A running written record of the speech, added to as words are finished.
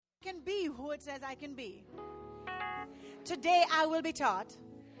can be who it says I can be. Today I will be taught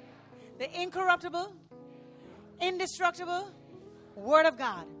the incorruptible, indestructible Word of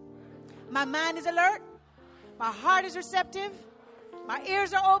God. My mind is alert. My heart is receptive. My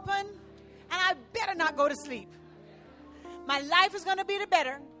ears are open. And I better not go to sleep. My life is going to be the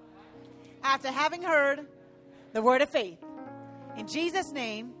better after having heard the word of faith. In Jesus'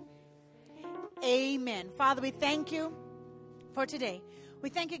 name, amen. Father, we thank you for today. We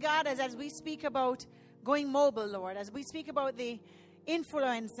thank you, God, as we speak about going mobile, Lord, as we speak about the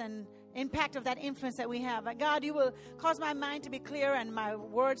influence and impact of that influence that we have. God, you will cause my mind to be clear and my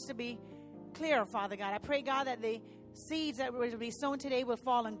words to be clear, Father God. I pray, God, that the seeds that will be sown today will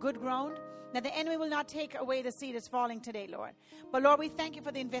fall on good ground, that the enemy will not take away the seed that's falling today, Lord. But, Lord, we thank you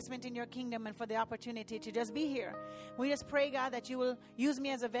for the investment in your kingdom and for the opportunity to just be here. We just pray, God, that you will use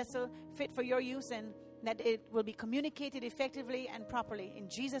me as a vessel fit for your use and that it will be communicated effectively and properly. In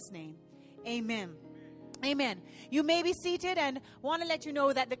Jesus' name, amen. Amen. You may be seated, and want to let you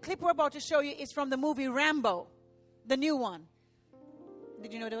know that the clip we're about to show you is from the movie Rambo, the new one.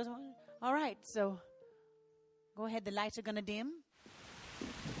 Did you know there was one? All right, so go ahead. The lights are going to dim.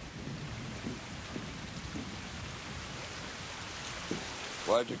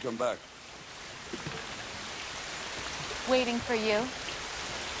 Why'd you come back? Waiting for you.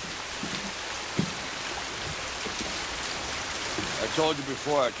 I told you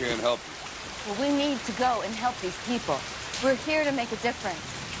before I can't help you. Well, we need to go and help these people. We're here to make a difference.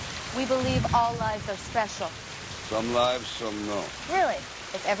 We believe all lives are special. Some lives, some no. Really?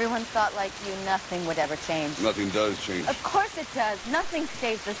 If everyone thought like you, nothing would ever change. Nothing does change. Of course it does. Nothing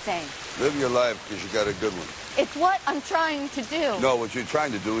stays the same. Live your life because you got a good one. It's what I'm trying to do. No, what you're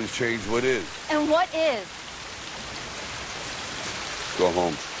trying to do is change what is. And what is? Go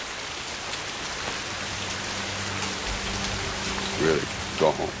home. Really,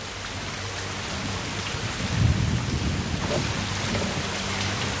 go home.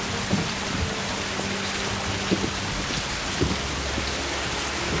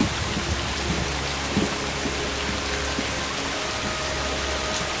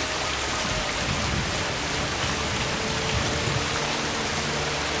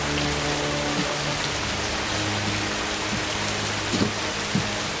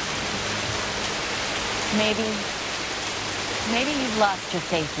 Maybe you've lost your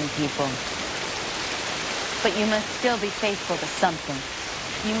faith in people. But you must still be faithful to something.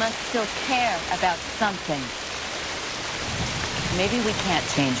 You must still care about something. Maybe we can't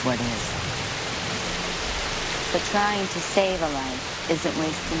change what is. But trying to save a life isn't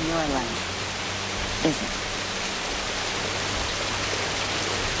wasting your life, is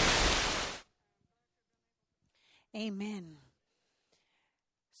it? Amen.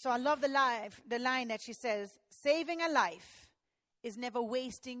 So I love the line that she says, saving a life is never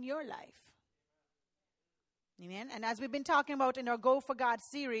wasting your life. Amen. And as we've been talking about in our Go for God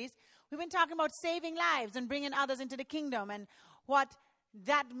series, we've been talking about saving lives and bringing others into the kingdom and what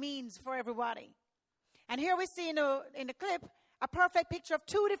that means for everybody. And here we see in the clip a perfect picture of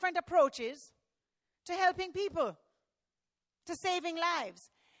two different approaches to helping people, to saving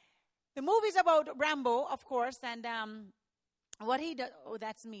lives. The movie's about Rambo, of course, and what he does. Oh,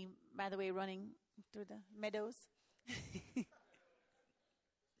 that's me, by the way, running through the meadows.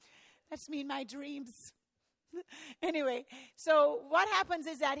 That's me in my dreams. Anyway, so what happens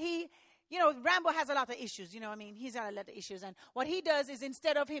is that Rambo has a lot of issues, he's got a lot of issues. And what he does is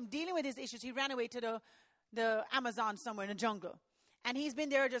instead of him dealing with his issues, he ran away to the Amazon somewhere in the jungle. And he's been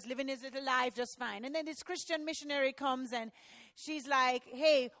there just living his little life just fine. And then this Christian missionary comes and she's like,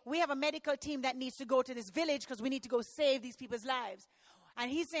 hey, we have a medical team that needs to go to this village because we need to go save these people's lives. And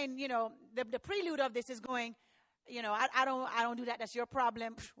he's saying, the prelude of this is going, I don't do that. That's your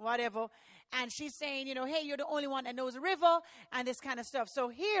problem, whatever. And she's saying, hey, you're the only one that knows the river and this kind of stuff. So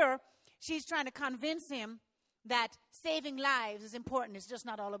here she's trying to convince him that saving lives is important. It's just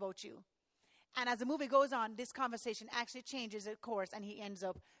not all about you. And as the movie goes on, this conversation actually changes its course, and he ends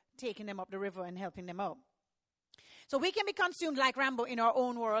up taking them up the river and helping them out. So we can be consumed like Rambo in our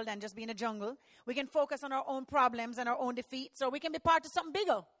own world and just be in a jungle. We can focus on our own problems and our own defeats, or we can be part of something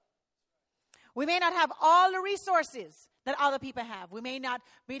bigger. We may not have all the resources that other people have. We may not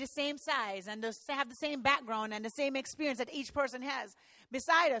be the same size and have the same background and the same experience that each person has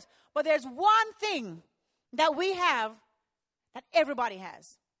beside us. But there's one thing that we have that everybody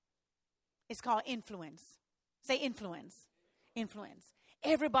has. It's called influence. Say influence. Influence.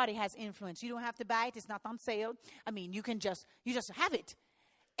 Everybody has influence. You don't have to buy it. It's not on sale. You just have it.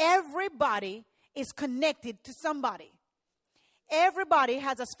 Everybody is connected to somebody. Everybody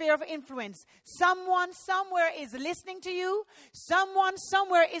has a sphere of influence. Someone somewhere is listening to you. Someone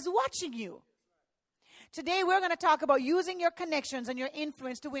somewhere is watching you. Today we're going to talk about using your connections and your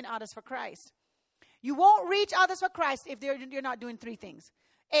influence to win others for Christ. You won't reach others for Christ if you're not doing three things.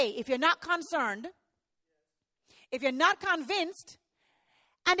 A, if you're not concerned, if you're not convinced,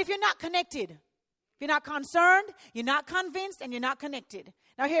 and if you're not connected. If you're not concerned, you're not convinced, and you're not connected.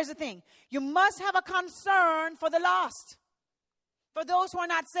 Now here's the thing. You must have a concern for the lost. For those who are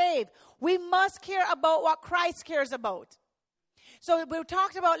not saved. We must care about what Christ cares about. So we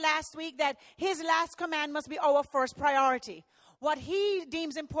talked about last week that his last command must be our first priority. What he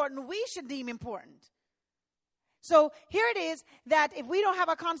deems important, we should deem important. So here it is that if we don't have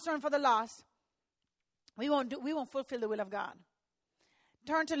a concern for the lost, we won't fulfill the will of God.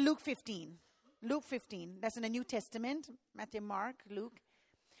 Turn to Luke 15. Luke 15. That's in the New Testament. Matthew, Mark, Luke.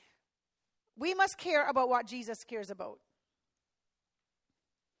 We must care about what Jesus cares about.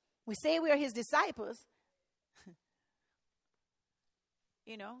 We say we are his disciples.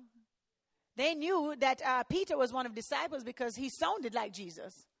 You know, they knew that Peter was one of the disciples because he sounded like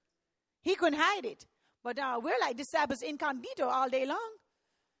Jesus. He couldn't hide it. But we're like disciples incognito all day long.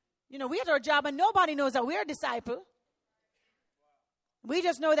 You know, we have our job and nobody knows that we're a disciple. We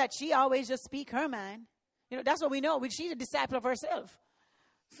just know that she always just speak her mind. You know, that's what we know. She's a disciple of herself.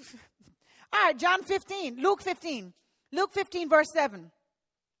 All right, John 15, Luke 15. Luke 15, verse 7.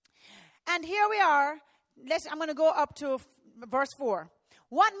 And here we are. I'm going to go up to verse 4.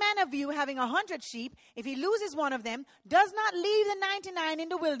 What man of you, having 100 sheep, if he loses one of them, does not leave the 99 in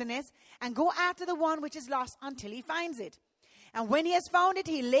the wilderness and go after the one which is lost until he finds it? And when he has found it,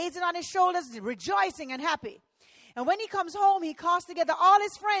 he lays it on his shoulders, rejoicing and happy. And when he comes home, he calls together all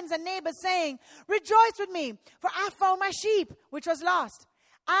his friends and neighbors, saying, rejoice with me, for I found my sheep, which was lost.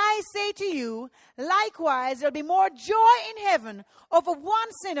 I say to you, likewise, there'll be more joy in heaven over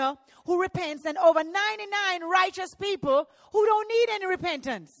one sinner who repents than over 99 righteous people who don't need any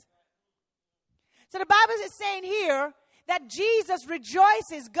repentance. So the Bible is saying here that Jesus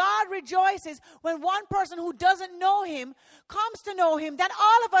rejoices, God rejoices when one person who doesn't know him comes to know him than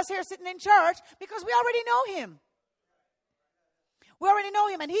all of us here sitting in church because we already know him. We already know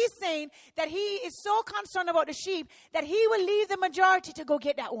him, and he's saying that he is so concerned about the sheep that he will leave the majority to go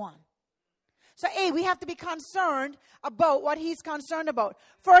get that one. So, we have to be concerned about what he's concerned about.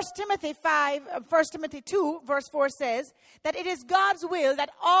 1 Timothy 2, verse 4 says that it is God's will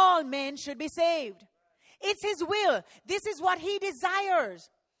that all men should be saved. It's his will. This is what he desires.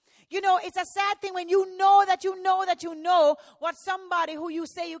 You know, it's a sad thing when you know that you know that you know what somebody who you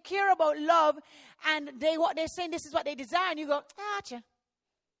say you care about love, and what they're saying this is what they desire, and you go, gotcha.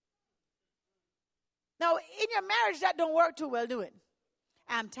 Now, in your marriage, that don't work too well, do it?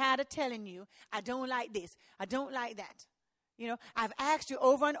 I'm tired of telling you, I don't like this, I don't like that. You know, I've asked you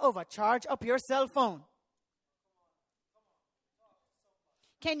over and over, charge up your cell phone.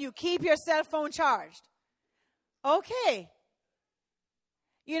 Can you keep your cell phone charged? Okay.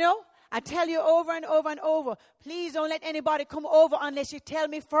 You know, I tell you over and over and over, please don't let anybody come over unless you tell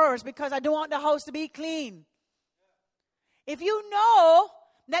me first because I don't want the house to be clean. If you know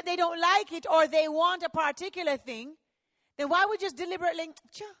that they don't like it or they want a particular thing, then why would you just deliberately,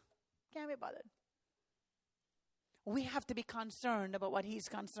 can't be bothered. We have to be concerned about what he's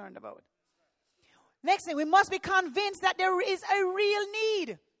concerned about. Next thing, we must be convinced that there is a real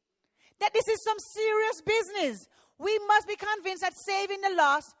need. That this is some serious business. We must be convinced that saving the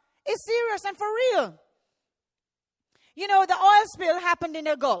lost is serious and for real. You know, the oil spill happened in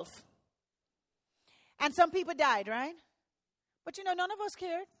the Gulf. And some people died, right? But you know, none of us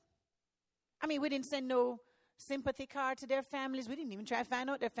cared. I mean, we didn't send no sympathy card to their families. We didn't even try to find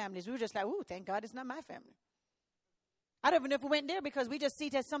out their families. We were just like, ooh, thank God it's not my family. I don't even know if we went there because we just see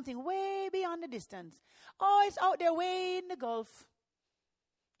it as something way beyond the distance. Oh, it's out there way in the Gulf.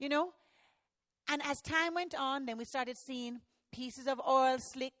 You know? And as time went on, then we started seeing pieces of oil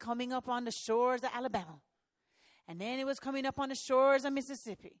slick coming up on the shores of Alabama. And then it was coming up on the shores of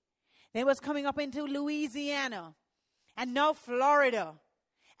Mississippi. Then it was coming up into Louisiana. And now Florida.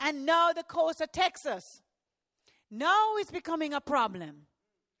 And now the coast of Texas. Now it's becoming a problem.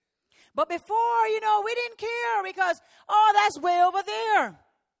 But before, you know, we didn't care because, oh, that's way over there.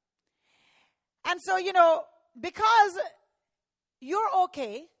 And so, you know, because you're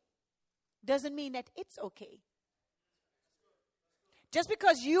okay doesn't mean that it's okay. Just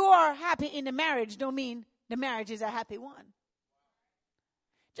because you are happy in the marriage don't mean the marriage is a happy one.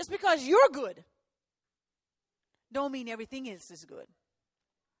 Just because you're good don't mean everything else is good.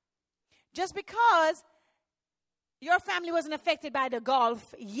 Just because your family wasn't affected by the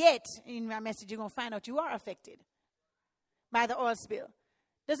Gulf yet, in my message you're going to find out you are affected. by the oil spill.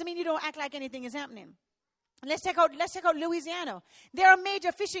 Doesn't mean you don't act like anything is happening. Let's check out Louisiana. They're a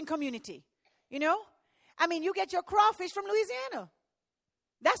major fishing community. You know? I mean, you get your crawfish from Louisiana.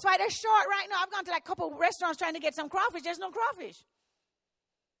 That's why they're short right now. I've gone to like a couple of restaurants trying to get some crawfish. There's no crawfish.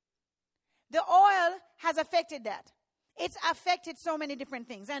 The oil has affected that. It's affected so many different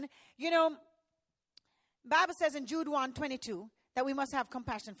things. And, you know, Bible says in Jude 1:22 that we must have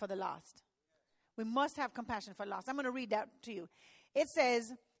compassion for the lost. We must have compassion for the lost. I'm going to read that to you. It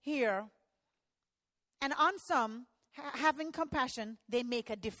says here, and on some, having compassion, they make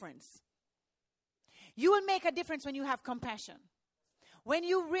a difference. You will make a difference when you have compassion. When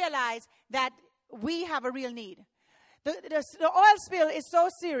you realize that we have a real need. The oil spill is so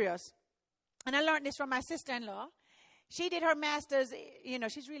serious. And I learned this from my sister-in-law. She did her master's, you know,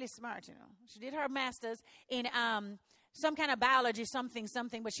 she's really smart, you know. She did her master's in some kind of biology, something,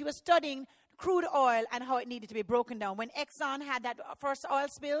 but she was studying crude oil and how it needed to be broken down. When Exxon had that first oil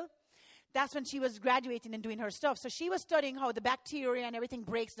spill, that's when she was graduating and doing her stuff. So she was studying how the bacteria and everything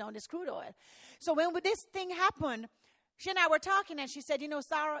breaks down this crude oil. So when this thing happened, she and I were talking, and she said, you know,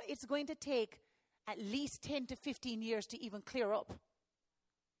 Sarah, it's going to take at least 10 to 15 years to even clear up.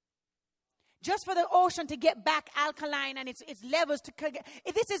 Just for the ocean to get back alkaline and its levels to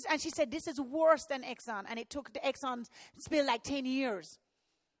this is, and she said this is worse than Exxon, and it took the Exxon spill like 10 years.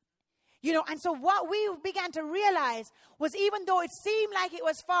 You know, and so what we began to realize was, even though it seemed like it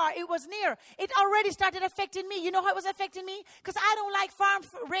was far, it was near. It already started affecting me. You know how it was affecting me? Because I don't like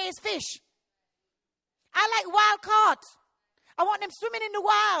farm-raised fish. I like wild caught. I want them swimming in the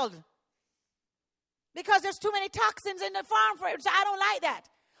wild. Because there's too many toxins in the farm for it. So I don't like that.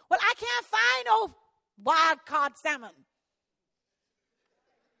 Well, I can't find no wild-caught salmon.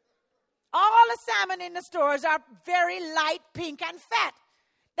 All the salmon in the stores are very light pink and fat.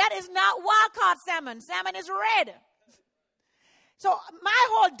 That is not wild-caught salmon. Salmon is red. So my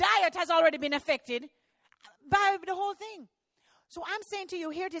whole diet has already been affected by the whole thing. So I'm saying to you,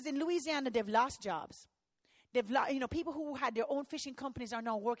 here it is in Louisiana, they've lost jobs. People who had their own fishing companies are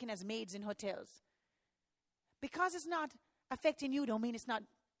now working as maids in hotels. Because it's not affecting you, don't mean it's not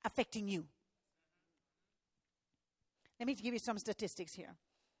affecting you. Let me give you some statistics here.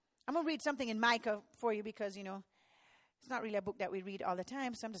 I'm going to read something in Micah for you because, you know, it's not really a book that we read all the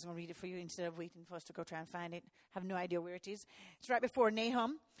time, so I'm just going to read it for you instead of waiting for us to go try and find it. I have no idea where it is. It's right before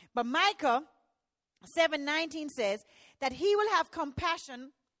Nahum. But Micah 7:19 says that he will have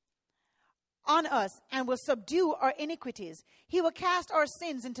compassion on us and will subdue our iniquities. He will cast our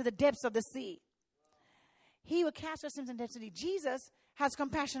sins into the depths of the sea. He will cast our sins into the depths of the sea. Jesus has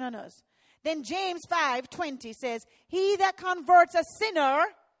compassion on us. Then James 5:20 says, he that converts a sinner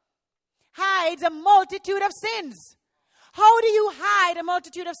hides a multitude of sins. How do you hide a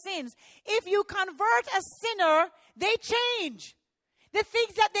multitude of sins? If you convert a sinner, they change. The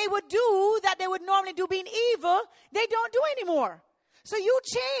things that they would do, that they would normally do being evil, they don't do anymore. So you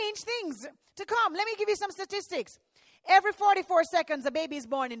change things to come. Let me give you some statistics. Every 44 seconds, a baby is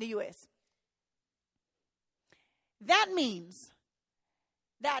born in the U.S. That means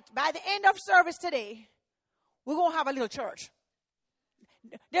that by the end of service today, we're going to have a little church.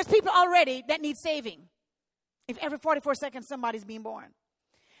 There's people already that need saving. If every 44 seconds somebody's being born.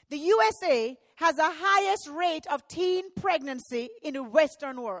 The USA has the highest rate of teen pregnancy in the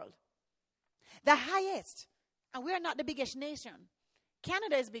Western world. The highest. And we are not the biggest nation.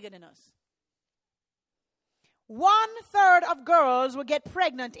 Canada is bigger than us. 1/3 of girls will get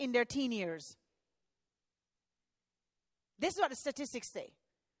pregnant in their teen years. This is what the statistics say.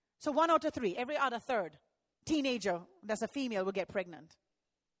 So 1 out of 3, every other third teenager that's a female will get pregnant.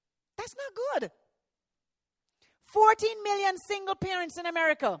 That's not good. 14 million single parents in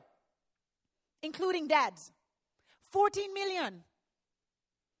America, including dads. 14 million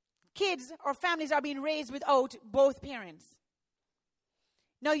kids or families are being raised without both parents.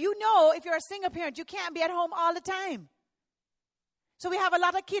 Now, you know, if you're a single parent, you can't be at home all the time. So we have a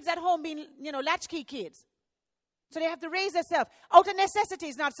lot of kids at home being, latchkey kids. So they have to raise themselves. Out of necessity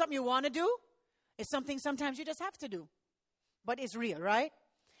is not something you want to do. It's something sometimes you just have to do. But it's real, right?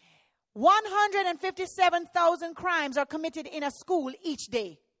 157,000 crimes are committed in a school each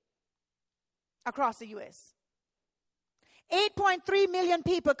day across the U.S. 8.3 million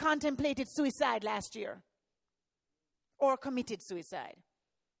people contemplated suicide last year or committed suicide.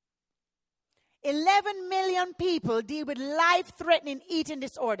 11 million people deal with life-threatening eating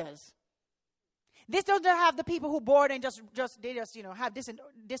disorders. This doesn't have the people who bored and just have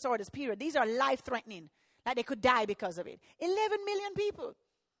disorders, period. These are life-threatening, like they could die because of it. 11 million people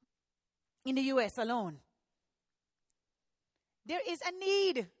in the U.S. alone. There is a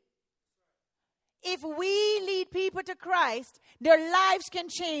need. if we lead people to Christ, their lives can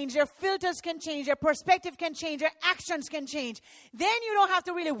change, their filters can change, their perspective can change, their actions can change. Then you don't have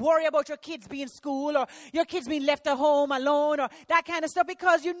to really worry about your kids being in school or your kids being left at home alone or that kind of stuff,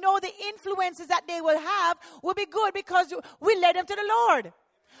 because you know the influences that they will have will be good because we led them to the Lord.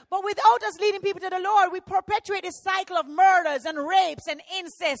 But without us leading people to the Lord, we perpetuate this cycle of murders and rapes and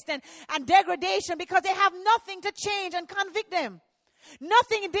incest and degradation because they have nothing to change and convict them.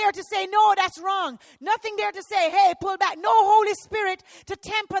 Nothing there to say, no, that's wrong. Nothing there to say, hey, pull back. No Holy Spirit to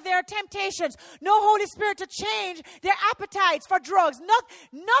temper their temptations. No Holy Spirit to change their appetites for drugs.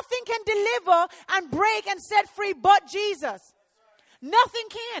 Nothing can deliver and break and set free but Jesus. Nothing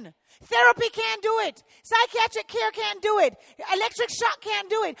can. Therapy can't do it. Psychiatric care can't do it. Electric shock can't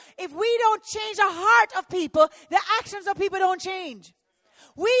do it. If we don't change the heart of people, the actions of people don't change.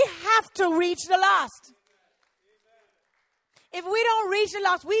 We have to reach the lost. If we don't reach the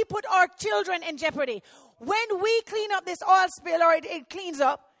lost, we put our children in jeopardy. When we clean up this oil spill or it cleans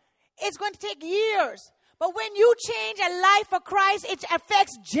up, it's going to take years. But when you change a life for Christ, it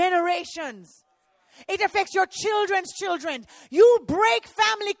affects generations. It affects your children's children. You break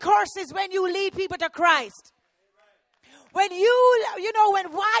family curses when you lead people to Christ. When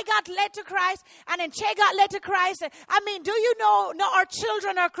when Y got led to Christ and then Che got led to Christ, do you know our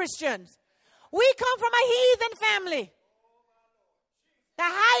children are Christians? We come from a heathen family. The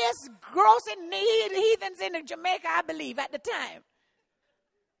highest grossing heathens in Jamaica, I believe, at the time.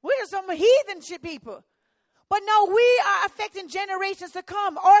 We're some heathen people. But now we are affecting generations to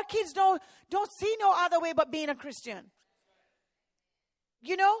come. Our kids don't see no other way but being a Christian.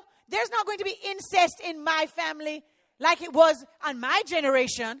 You know, there's not going to be incest in my family like it was on my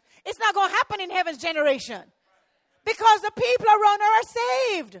generation. It's not going to happen in heaven's generation. Because the people around her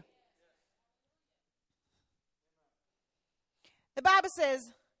are saved. The Bible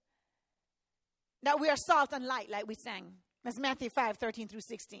says that we are salt and light, like we sang. That's Matthew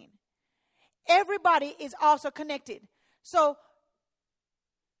 5:13-16. Everybody is also connected. So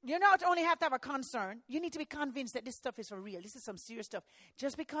you not only have to have a concern, you need to be convinced that this stuff is for real. This is some serious stuff.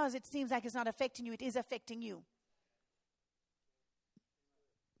 Just because it seems like it's not affecting you, it is affecting you.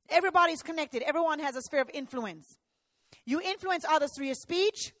 Everybody's connected. Everyone has a sphere of influence. You influence others through your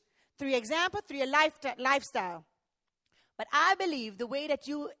speech, through your example, through your lifestyle. But I believe the way that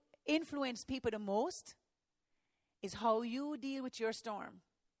you influence people the most is how you deal with your storm.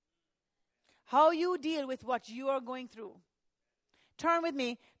 How you deal with what you are going through. Turn with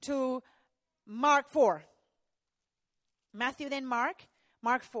me to Mark 4. Matthew, then Mark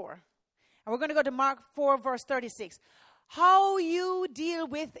 4. And we're going to go to Mark 4, verse 36. How you deal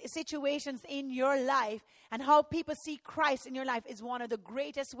with situations in your life and how people see Christ in your life is one of the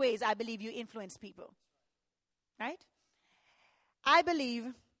greatest ways I believe you influence people. Right? I believe,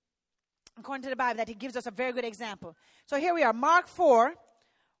 according to the Bible, that it gives us a very good example. So here we are, Mark 4,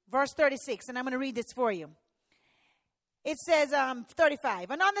 verse 36, and I'm going to read this for you. It says,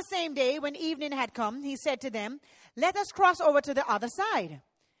 35, and on the same day when evening had come, he said to them, let us cross over to the other side.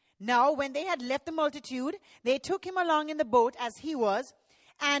 Now, when they had left the multitude, they took him along in the boat as he was,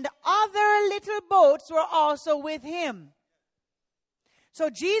 and other little boats were also with him. So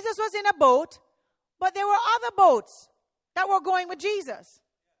Jesus was in a boat, but there were other boats that were going with Jesus.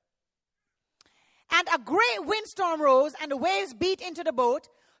 And a great windstorm rose, and the waves beat into the boat,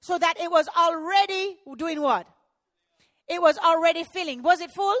 so that it was already doing what? It was already filling. Was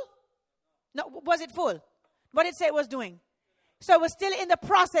it full? No, was it full? What did it say it was doing? So it was still in the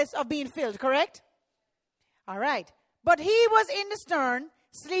process of being filled, correct? All right. But he was in the stern,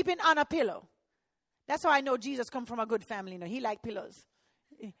 sleeping on a pillow. That's how I know Jesus come from a good family. He like pillows.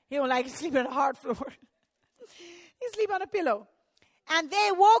 He don't like sleeping on a hard floor. He sleep on a pillow. And they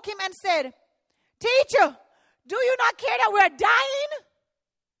woke him and said, Teacher, do you not care that we're dying?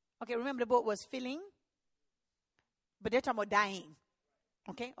 Okay, remember the boat was filling. But they're talking about dying.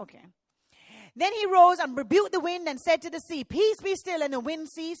 Okay. Then he rose and rebuked the wind and said to the sea, Peace be still, and the wind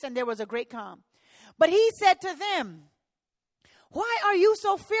ceased, and there was a great calm. But he said to them, Why are you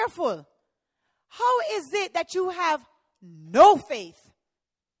so fearful? How is it that you have no faith?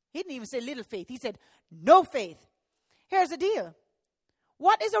 He didn't even say little faith. He said no faith. Here's the deal.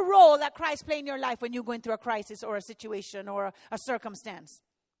 What is a role that Christ plays in your life when you're going through a crisis or a situation or a circumstance?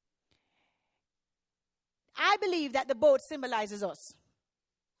 I believe that the boat symbolizes us.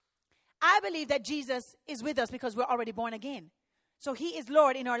 I believe that Jesus is with us because we're already born again. So he is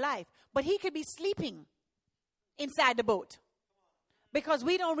Lord in our life. But he could be sleeping inside the boat because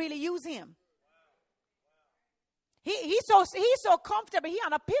we don't really use him. He's so comfortable. He's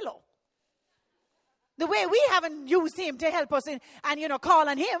on a pillow. The way we haven't used him to help us and call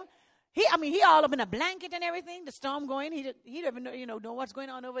on him. He all up in a blanket and everything, the storm going. He don't even know what's going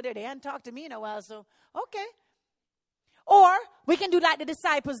on over there. They hadn't talked to me in a while, so, okay. Or we can do like the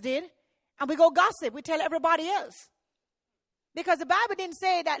disciples did, and we go gossip. We tell everybody else. Because the Bible didn't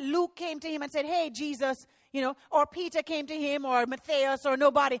say that Luke came to him and said, hey, Jesus, or Peter came to him, or Matthias, or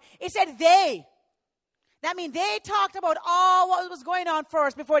nobody. It said they. That means they talked about all what was going on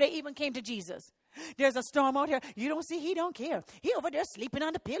first before they even came to Jesus. There's a storm out here. You don't see, he don't care. He over there sleeping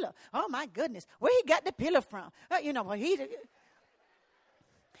on the pillow. Oh, my goodness. Where he got the pillow from?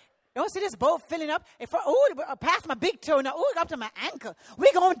 Don't see this boat filling up. Past my big toe now. Up to my ankle.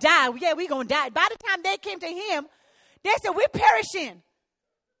 We're going to die. Yeah, we're going to die. By the time they came to him, they said, we're perishing.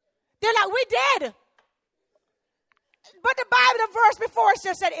 They're like, we're dead. But the Bible, the verse before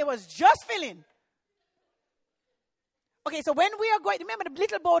just said it was just filling. Okay, so when we are going, remember the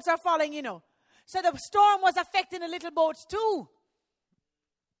little boats are falling, So the storm was affecting the little boats too.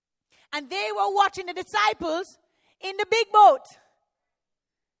 And they were watching the disciples in the big boat.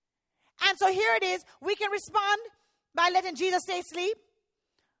 And so here it is. We can respond by letting Jesus stay asleep.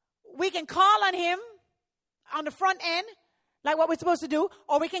 We can call on him on the front end, like what we're supposed to do.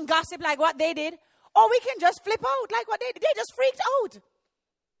 Or we can gossip like what they did. Or we can just flip out like what they did. They just freaked out.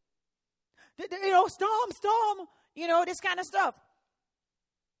 Storm. This kind of stuff.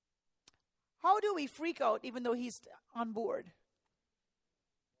 How do we freak out even though he's on board?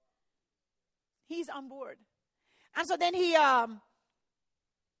 He's on board. And so then he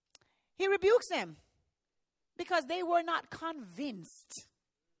rebukes them because they were not convinced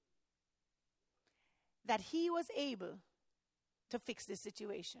that he was able to fix this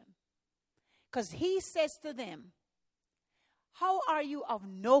situation. Because he says to them, how are you of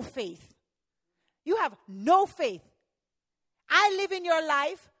no faith? You have no faith. I live in your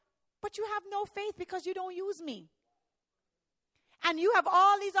life, but you have no faith because you don't use me. And you have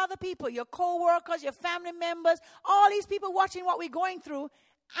all these other people, your co-workers, your family members, all these people watching what we're going through,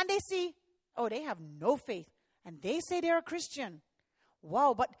 and they see, oh, they have no faith. And they say they're a Christian.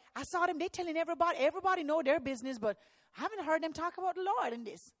 Wow, but I saw them, they're telling everybody know their business, but I haven't heard them talk about the Lord in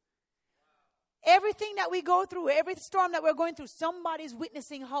this. Everything that we go through, every storm that we're going through, somebody's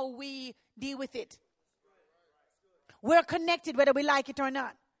witnessing how we deal with it. We're connected whether we like it or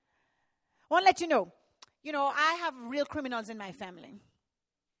not. I want to let you know, I have real criminals in my family.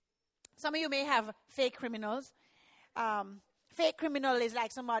 Some of you may have fake criminals. Fake criminal is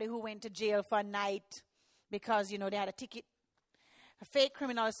like somebody who went to jail for a night because, they had a ticket. A fake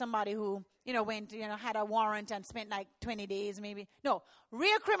criminal is somebody who, went, had a warrant and spent like 20 days maybe. No,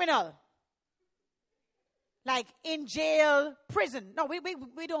 real criminal. Like in jail, prison. No, we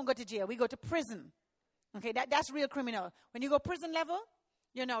don't go to jail. We go to prison. Okay, that's real criminal. When you go prison level,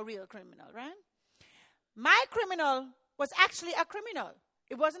 you're not real criminal, right? My criminal was actually a criminal.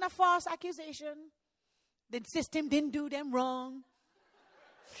 It wasn't a false accusation. The system didn't do them wrong.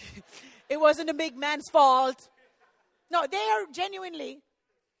 It wasn't a big man's fault. No, they are genuinely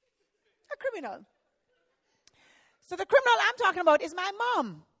a criminal. So the criminal I'm talking about is my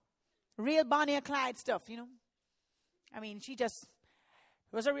mom. Real Bonnie and Clyde stuff, she just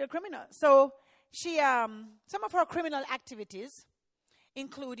was a real criminal. So she, some of her criminal activities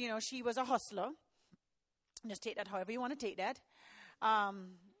include, she was a hustler. Just take that however you want to take that.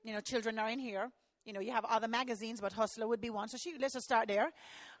 Children are in here. You have other magazines, but Hustler would be one. So let's just start there.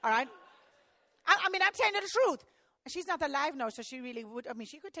 All right. I'm telling you the truth. She's not alive now, so she really would.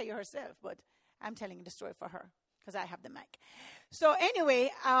 She could tell you herself, but I'm telling you the story for her because I have the mic. So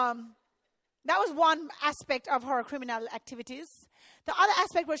anyway, that was one aspect of her criminal activities. The other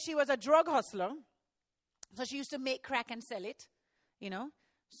aspect was she was a drug hustler. So she used to make crack and sell it,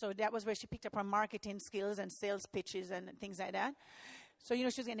 So that was where she picked up her marketing skills and sales pitches and things like that. So, she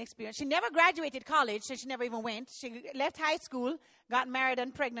was getting experience. She never graduated college, so she never even went. She left high school, got married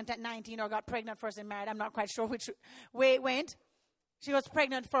and pregnant at 19, or got pregnant first and married. I'm not quite sure which way it went. She was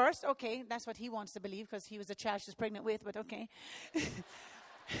pregnant first. Okay, that's what he wants to believe because he was the child she was pregnant with, but okay.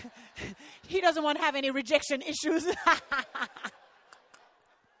 He doesn't want to have any rejection issues. All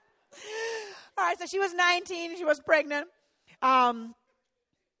right, so she was 19. She was pregnant. One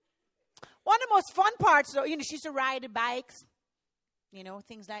of the most fun parts, though, she used to ride bikes,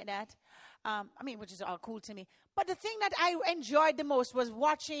 things like that. Which is all cool to me. But the thing that I enjoyed the most was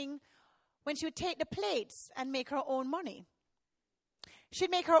watching when she would take the plates and make her own money.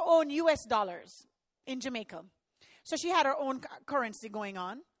 She'd make her own U.S. dollars in Jamaica. So she had her own currency going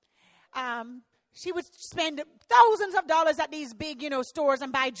on. She would spend thousands of dollars at these big, stores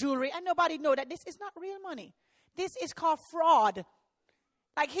and buy jewelry. And nobody know that this is not real money. This is called fraud.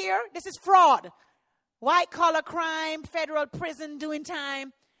 Like here, this is fraud. White collar crime, federal prison, doing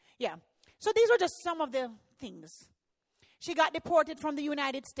time. Yeah. So these were just some of the things. She got deported from the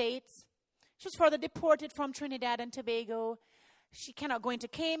United States. She was further deported from Trinidad and Tobago. She cannot go into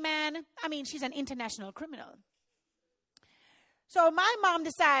Cayman. I mean, she's an international criminal. So my mom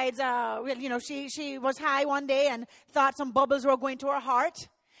decides, she was high one day and thought some bubbles were going to her heart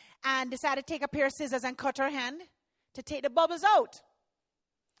and decided to take a pair of scissors and cut her hand to take the bubbles out.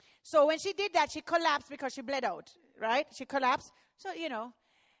 So when she did that, she collapsed because she bled out, right? She collapsed. So,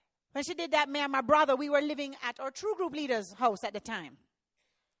 when she did that, me and my brother, we were living at our true group leader's house at the time.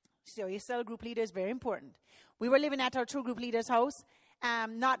 So your cell group leader is very important. We were living at our true group leader's house. Our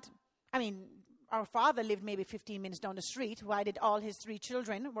father lived maybe 15 minutes down the street. Why did all his 3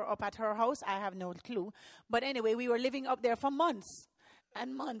 children were up at her house? I have no clue. But anyway, we were living up there for months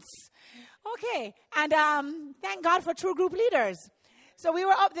and months. Okay. And thank God for true group leaders. So we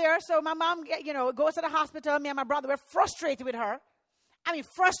were up there. So my mom, goes to the hospital. Me and my brother were frustrated with her.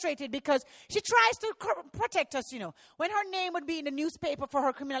 Frustrated because she tries to protect us, When her name would be in the newspaper for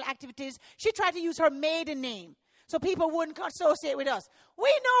her criminal activities, she tried to use her maiden name so people wouldn't associate with us.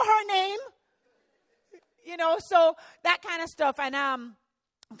 We know her name. So that kind of stuff. And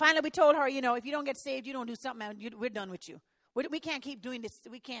finally we told her, if you don't get saved, you don't do something, we're done with you. We can't keep doing this.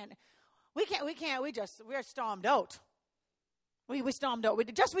 We're stormed out. We stormed out.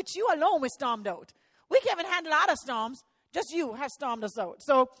 Just with you alone, we stormed out. We can't even handle a lot of storms. Just you have stormed us out.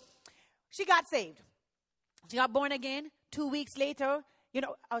 So she got saved. She got born again. 2 weeks later,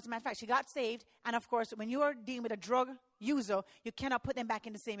 as a matter of fact, she got saved. And of course, when you are dealing with a drug user, you cannot put them back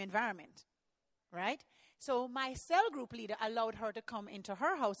in the same environment. Right? So my cell group leader allowed her to come into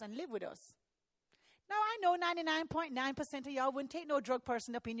her house and live with us. Now, I know 99.9% of y'all wouldn't take no drug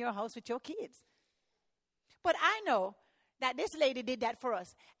person up in your house with your kids. But I know that this lady did that for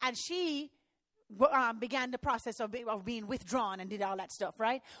us. And she began the process of being withdrawn and did all that stuff,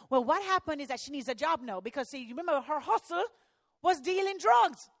 right? Well, what happened is that she needs a job now because, see, you remember her hustle was dealing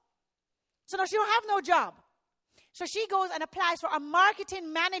drugs. So now she don't have no job. So she goes and applies for a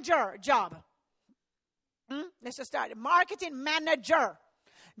marketing manager job. Let's just start. Marketing manager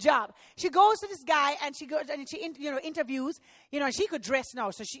job. She goes to this guy and she goes and she interviews. She could dress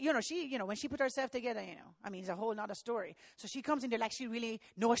now. So she when she put herself together, it's a whole nother story. So she comes in there like she really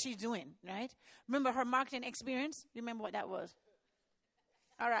knows what she's doing, right? Remember her marketing experience? You remember what that was?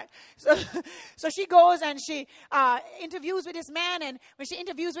 All right. So she goes and she interviews with this man, and when she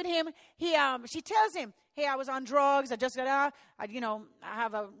interviews with him, she tells him, "Hey, I was on drugs. I just got out. I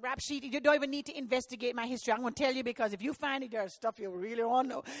have a rap sheet. You don't even need to investigate my history. I'm going to tell you because if you find it, there's stuff you really want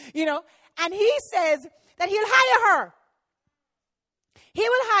to know, And he says that he'll hire her. He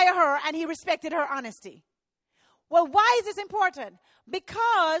will hire her, and he respected her honesty. Well, why is this important?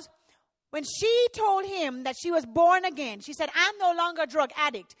 Because when she told him that she was born again, she said, "I'm no longer a drug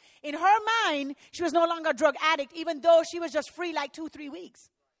addict." In her mind, she was no longer a drug addict, even though she was just free like 2-3 weeks.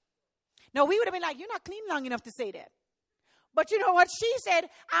 Now, we would have been like, "You're not clean long enough to say that." But you know what? She said,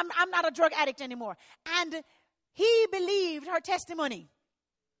 I'm not a drug addict anymore. And he believed her testimony.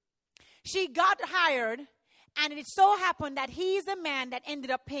 She got hired, and it so happened that he's the man that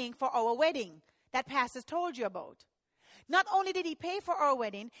ended up paying for our wedding that Pastor told you about. Not only did he pay for our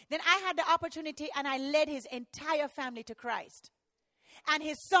wedding, then I had the opportunity and I led his entire family to Christ. And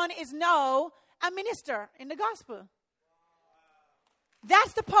his son is now a minister in the gospel.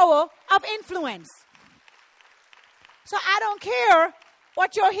 That's the power of influence. So I don't care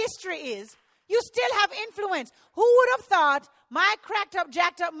what your history is. You still have influence. Who would have thought my cracked up,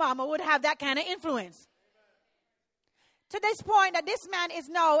 jacked up mama would have that kind of influence? To this point that this man is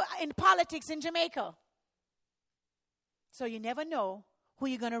now in politics in Jamaica. So you never know who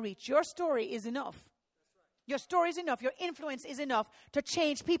you're going to reach. Your story is enough. Your story is enough. Your influence is enough to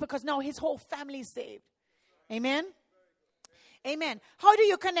change people because now his whole family is saved. Amen? Amen. How do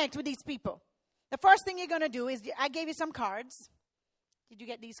you connect with these people? The first thing you're going to do is, I gave you some cards. Did you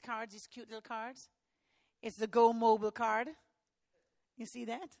get these cards, these cute little cards? It's the Go Mobile card. You see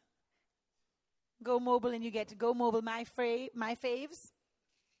that? Go Mobile and you get Go Mobile My Faves.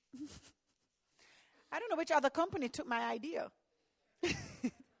 I don't know which other company took my idea.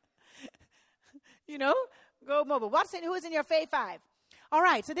 Go Mobile. Who is in your Fave 5? All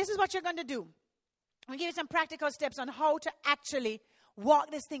right, so this is what you're going to do. I'm going to give you some practical steps on how to actually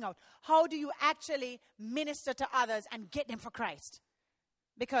walk this thing out. How do you actually minister to others and get them for Christ?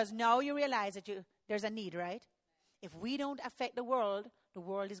 Because now you realize that there's a need, right? If we don't affect the world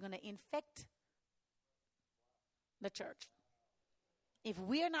is going to infect the church. If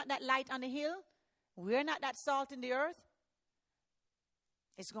we are not that light on the hill, we're not that salt in the earth,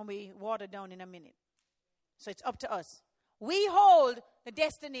 it's going to be watered down in a minute. So it's up to us. We hold the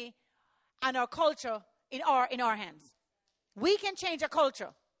destiny and our culture in our hands. We can change a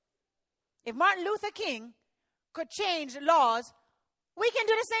culture. If Martin Luther King could change laws, we can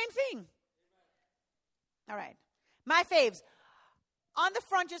do the same thing. All right. My faves. On the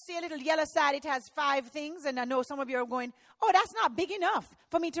front, you see a little yellow side. It has 5 things. And I know some of you are going, oh, that's not big enough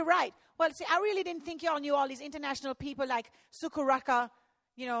for me to write. Well, see, I really didn't think y'all knew all these international people like Sukuraka,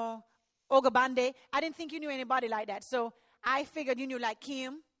 Ogabande. I didn't think you knew anybody like that. So I figured you knew like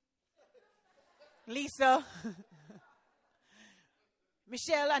Kim, Lisa,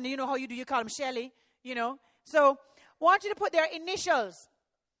 Michelle, and you know how you call them Shelly, So I want you to put their initials.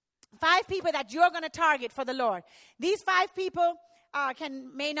 5 people that you're going to target for the Lord. These 5 people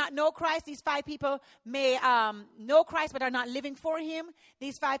may not know Christ. These 5 people may know Christ but are not living for him.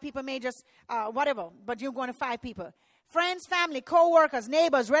 These 5 people may just whatever, but you're going to 5 people. Friends, family, co-workers,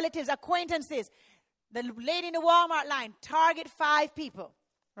 neighbors, relatives, acquaintances. The lady in the Walmart line, target 5 people,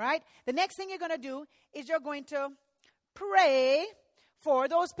 right? The next thing you're going to do is you're going to pray for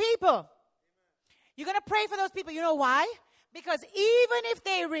those people. You're going to pray for those people. You know why? Because even if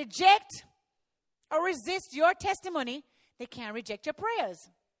they reject or resist your testimony, they can't reject your prayers.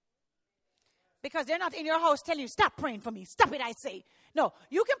 Because they're not in your house telling you, stop praying for me. Stop it, I say. No,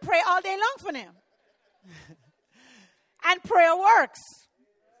 you can pray all day long for them. And prayer works.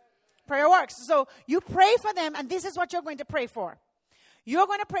 Prayer works. So you pray for them, and this is what you're going to pray for. You're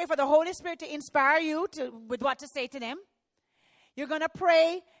going to pray for the Holy Spirit to inspire you with what to say to them. You're going to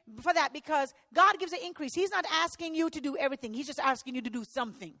pray for that because God gives an increase. He's not asking you to do everything. He's just asking you to do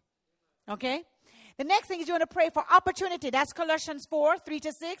something. Okay? The next thing is you're going to pray for opportunity. That's Colossians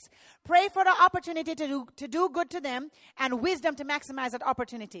 4:3-6. Pray for the opportunity to do good to them and wisdom to maximize that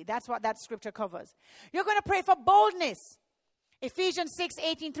opportunity. That's what that scripture covers. You're going to pray for boldness. Ephesians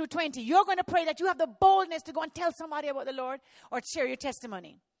 6:18-20. You're going to pray that you have the boldness to go and tell somebody about the Lord or share your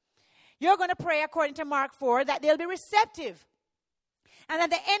testimony. You're going to pray according to Mark 4 that they'll be receptive. And that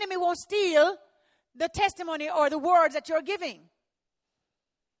the enemy won't steal the testimony or the words that you're giving.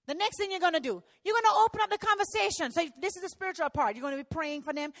 The next thing you're going to do, you're going to open up the conversation. So this is the spiritual part. You're going to be praying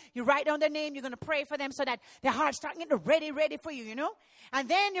for them. You write down their name. You're going to pray for them so that their hearts start getting ready for you, And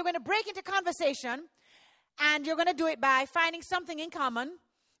then you're going to break into conversation. And you're going to do it by finding something in common.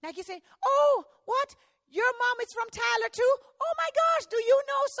 Like you say, oh, what? Your mom is from Tyler too? Oh, my gosh, do you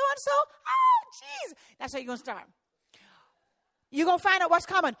know so-and-so? Oh, jeez. That's how you're going to start. You're going to find out what's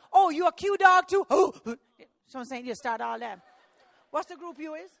common. Oh, you a Q dog too? Oh, so I'm saying you start all that. What's the group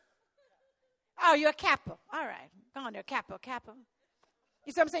you is? Oh, you're a Kappa. All right. Go on there, Kappa.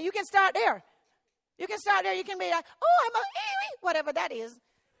 You see what I'm saying? You can start there. You can be like, oh, I'm a whatever that is,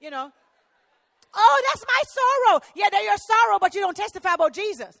 Oh, that's my sorrow. Yeah, they're your sorrow, but you don't testify about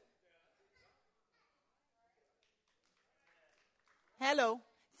Jesus. Hello.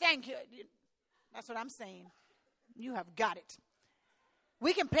 Thank you. That's what I'm saying. You have got it.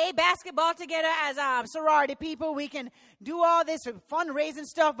 We can play basketball together as sorority people. We can do all this fundraising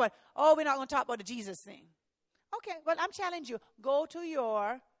stuff, but, we're not going to talk about the Jesus thing. Okay, well, I'm challenging you. Go to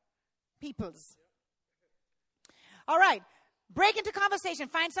your peoples. All right. Break into conversation.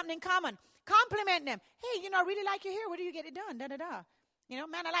 Find something in common. Compliment them. Hey, I really like your hair. Where do you get it done? Da-da-da.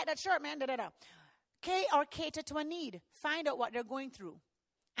 Man, I like that shirt, man. Da-da-da. Or cater to a need. Find out what they're going through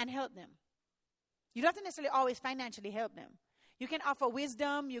and help them. You don't have to necessarily always financially help them. You can offer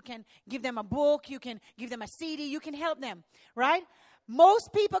wisdom. You can give them a book. You can give them a CD. You can help them, right?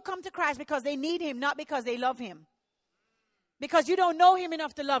 Most people come to Christ because they need him, not because they love him. Because you don't know him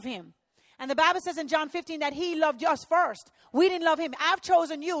enough to love him. And the Bible says in John 15 that he loved us first. We didn't love him. I've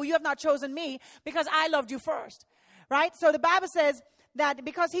chosen you. You have not chosen me because I loved you first, right? So the Bible says that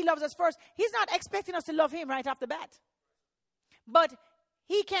because he loves us first, he's not expecting us to love him right off the bat. But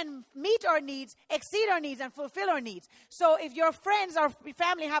he can meet our needs, exceed our needs, and fulfill our needs. So if your friends or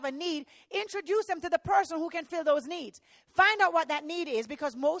family have a need, introduce them to the person who can fill those needs. Find out what that need is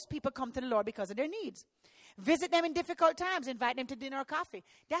because most people come to the Lord because of their needs. Visit them in difficult times. Invite them to dinner or coffee.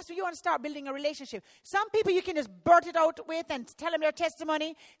 That's where you want to start building a relationship. Some people you can just burst it out with and tell them their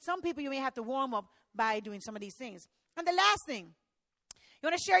testimony. Some people you may have to warm up by doing some of these things. And the last thing, you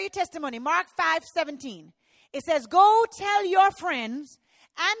want to share your testimony. Mark 5:17. It says, go tell your friends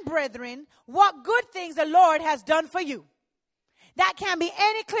and brethren what good things the Lord has done for you. That can't be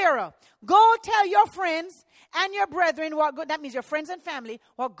any clearer. Go tell your friends and your brethren what good, that means your friends and family,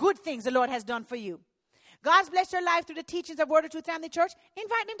 what good things the Lord has done for you. God's blessed your life through the teachings of Word of Truth Family Church.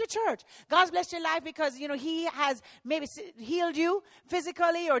 Invite them to church. God's blessed your life because, he has maybe healed you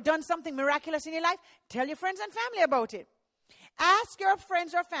physically or done something miraculous in your life. Tell your friends and family about it. Ask your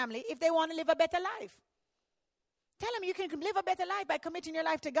friends or family if they want to live a better life. Tell them you can live a better life by committing your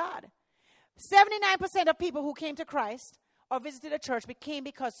life to God. 79% of people who came to Christ or visited a church came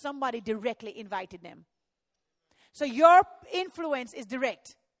because somebody directly invited them. So your influence is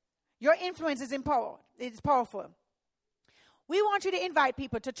direct. Your influence is empowered. It's powerful. We want you to invite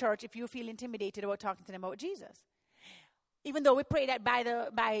people to church if you feel intimidated about talking to them about Jesus. Even though we pray that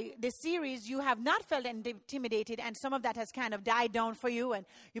by this series, you have not felt intimidated, and some of that has kind of died down for you, and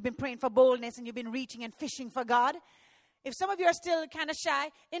you've been praying for boldness, and you've been reaching and fishing for God. If some of you are still kind of shy,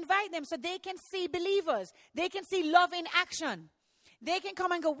 invite them so they can see believers. They can see love in action. They can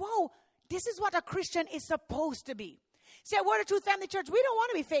come and go, whoa, this is what a Christian is supposed to be. See, at Word of Truth Family Church, we don't want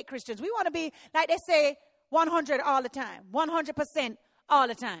to be fake Christians. We want to be, like they say, 100 all the time. 100% all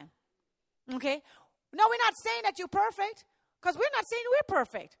the time. Okay? No, we're not saying that you're perfect, because we're not saying we're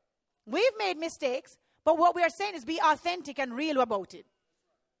perfect. We've made mistakes, but what we are saying is be authentic and real about it.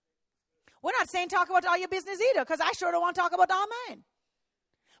 We're not saying talk about all your business either, because I sure don't want to talk about all mine.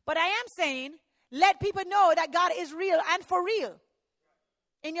 But I am saying let people know that God is real and for real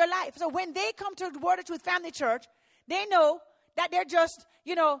in your life. So when they come to Word of Truth Family Church, they know that they're just,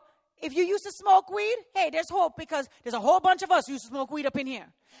 if you used to smoke weed, hey, there's hope, because there's a whole bunch of us who used to smoke weed up in here.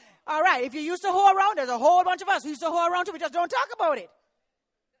 All right, if you used to hoe around, there's a whole bunch of us who used to hoe around too. We just don't talk about it.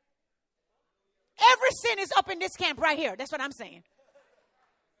 Every sin is up in this camp right here. That's what I'm saying.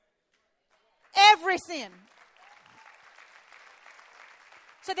 Every sin.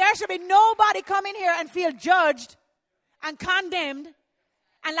 So there should be nobody come in here and feel judged and condemned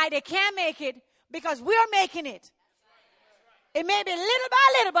and like they can't make it, because we're making it. It may be little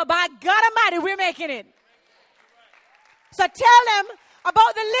by little, but by God Almighty, we're making it. So tell them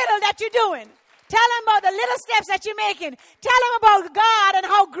about the little that you're doing. Tell them about the little steps that you're making. Tell them about God and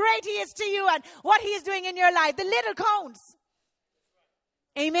how great He is to you and what He is doing in your life. The little counts.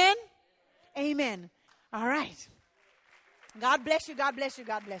 Amen? Amen. All right. God bless you. God bless you.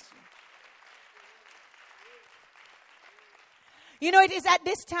 God bless you. It is at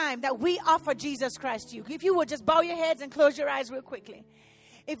this time that we offer Jesus Christ to you. If you would just bow your heads and close your eyes real quickly.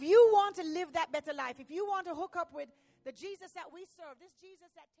 If you want to live that better life, if you want to hook up with the Jesus that we serve, this Jesus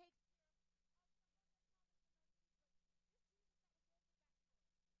that takes